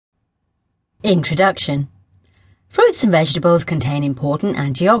Introduction. Fruits and vegetables contain important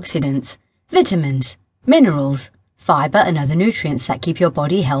antioxidants, vitamins, minerals, fiber and other nutrients that keep your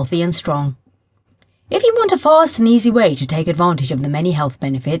body healthy and strong. If you want a fast and easy way to take advantage of the many health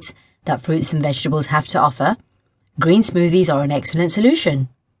benefits that fruits and vegetables have to offer, green smoothies are an excellent solution.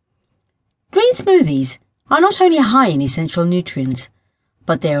 Green smoothies are not only high in essential nutrients,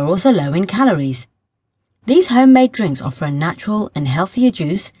 but they are also low in calories. These homemade drinks offer a natural and healthier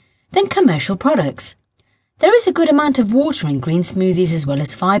juice than commercial products. There is a good amount of water in green smoothies as well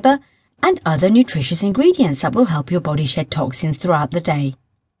as fiber and other nutritious ingredients that will help your body shed toxins throughout the day.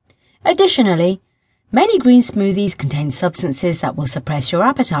 Additionally, many green smoothies contain substances that will suppress your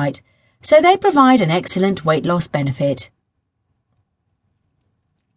appetite, so they provide an excellent weight loss benefit.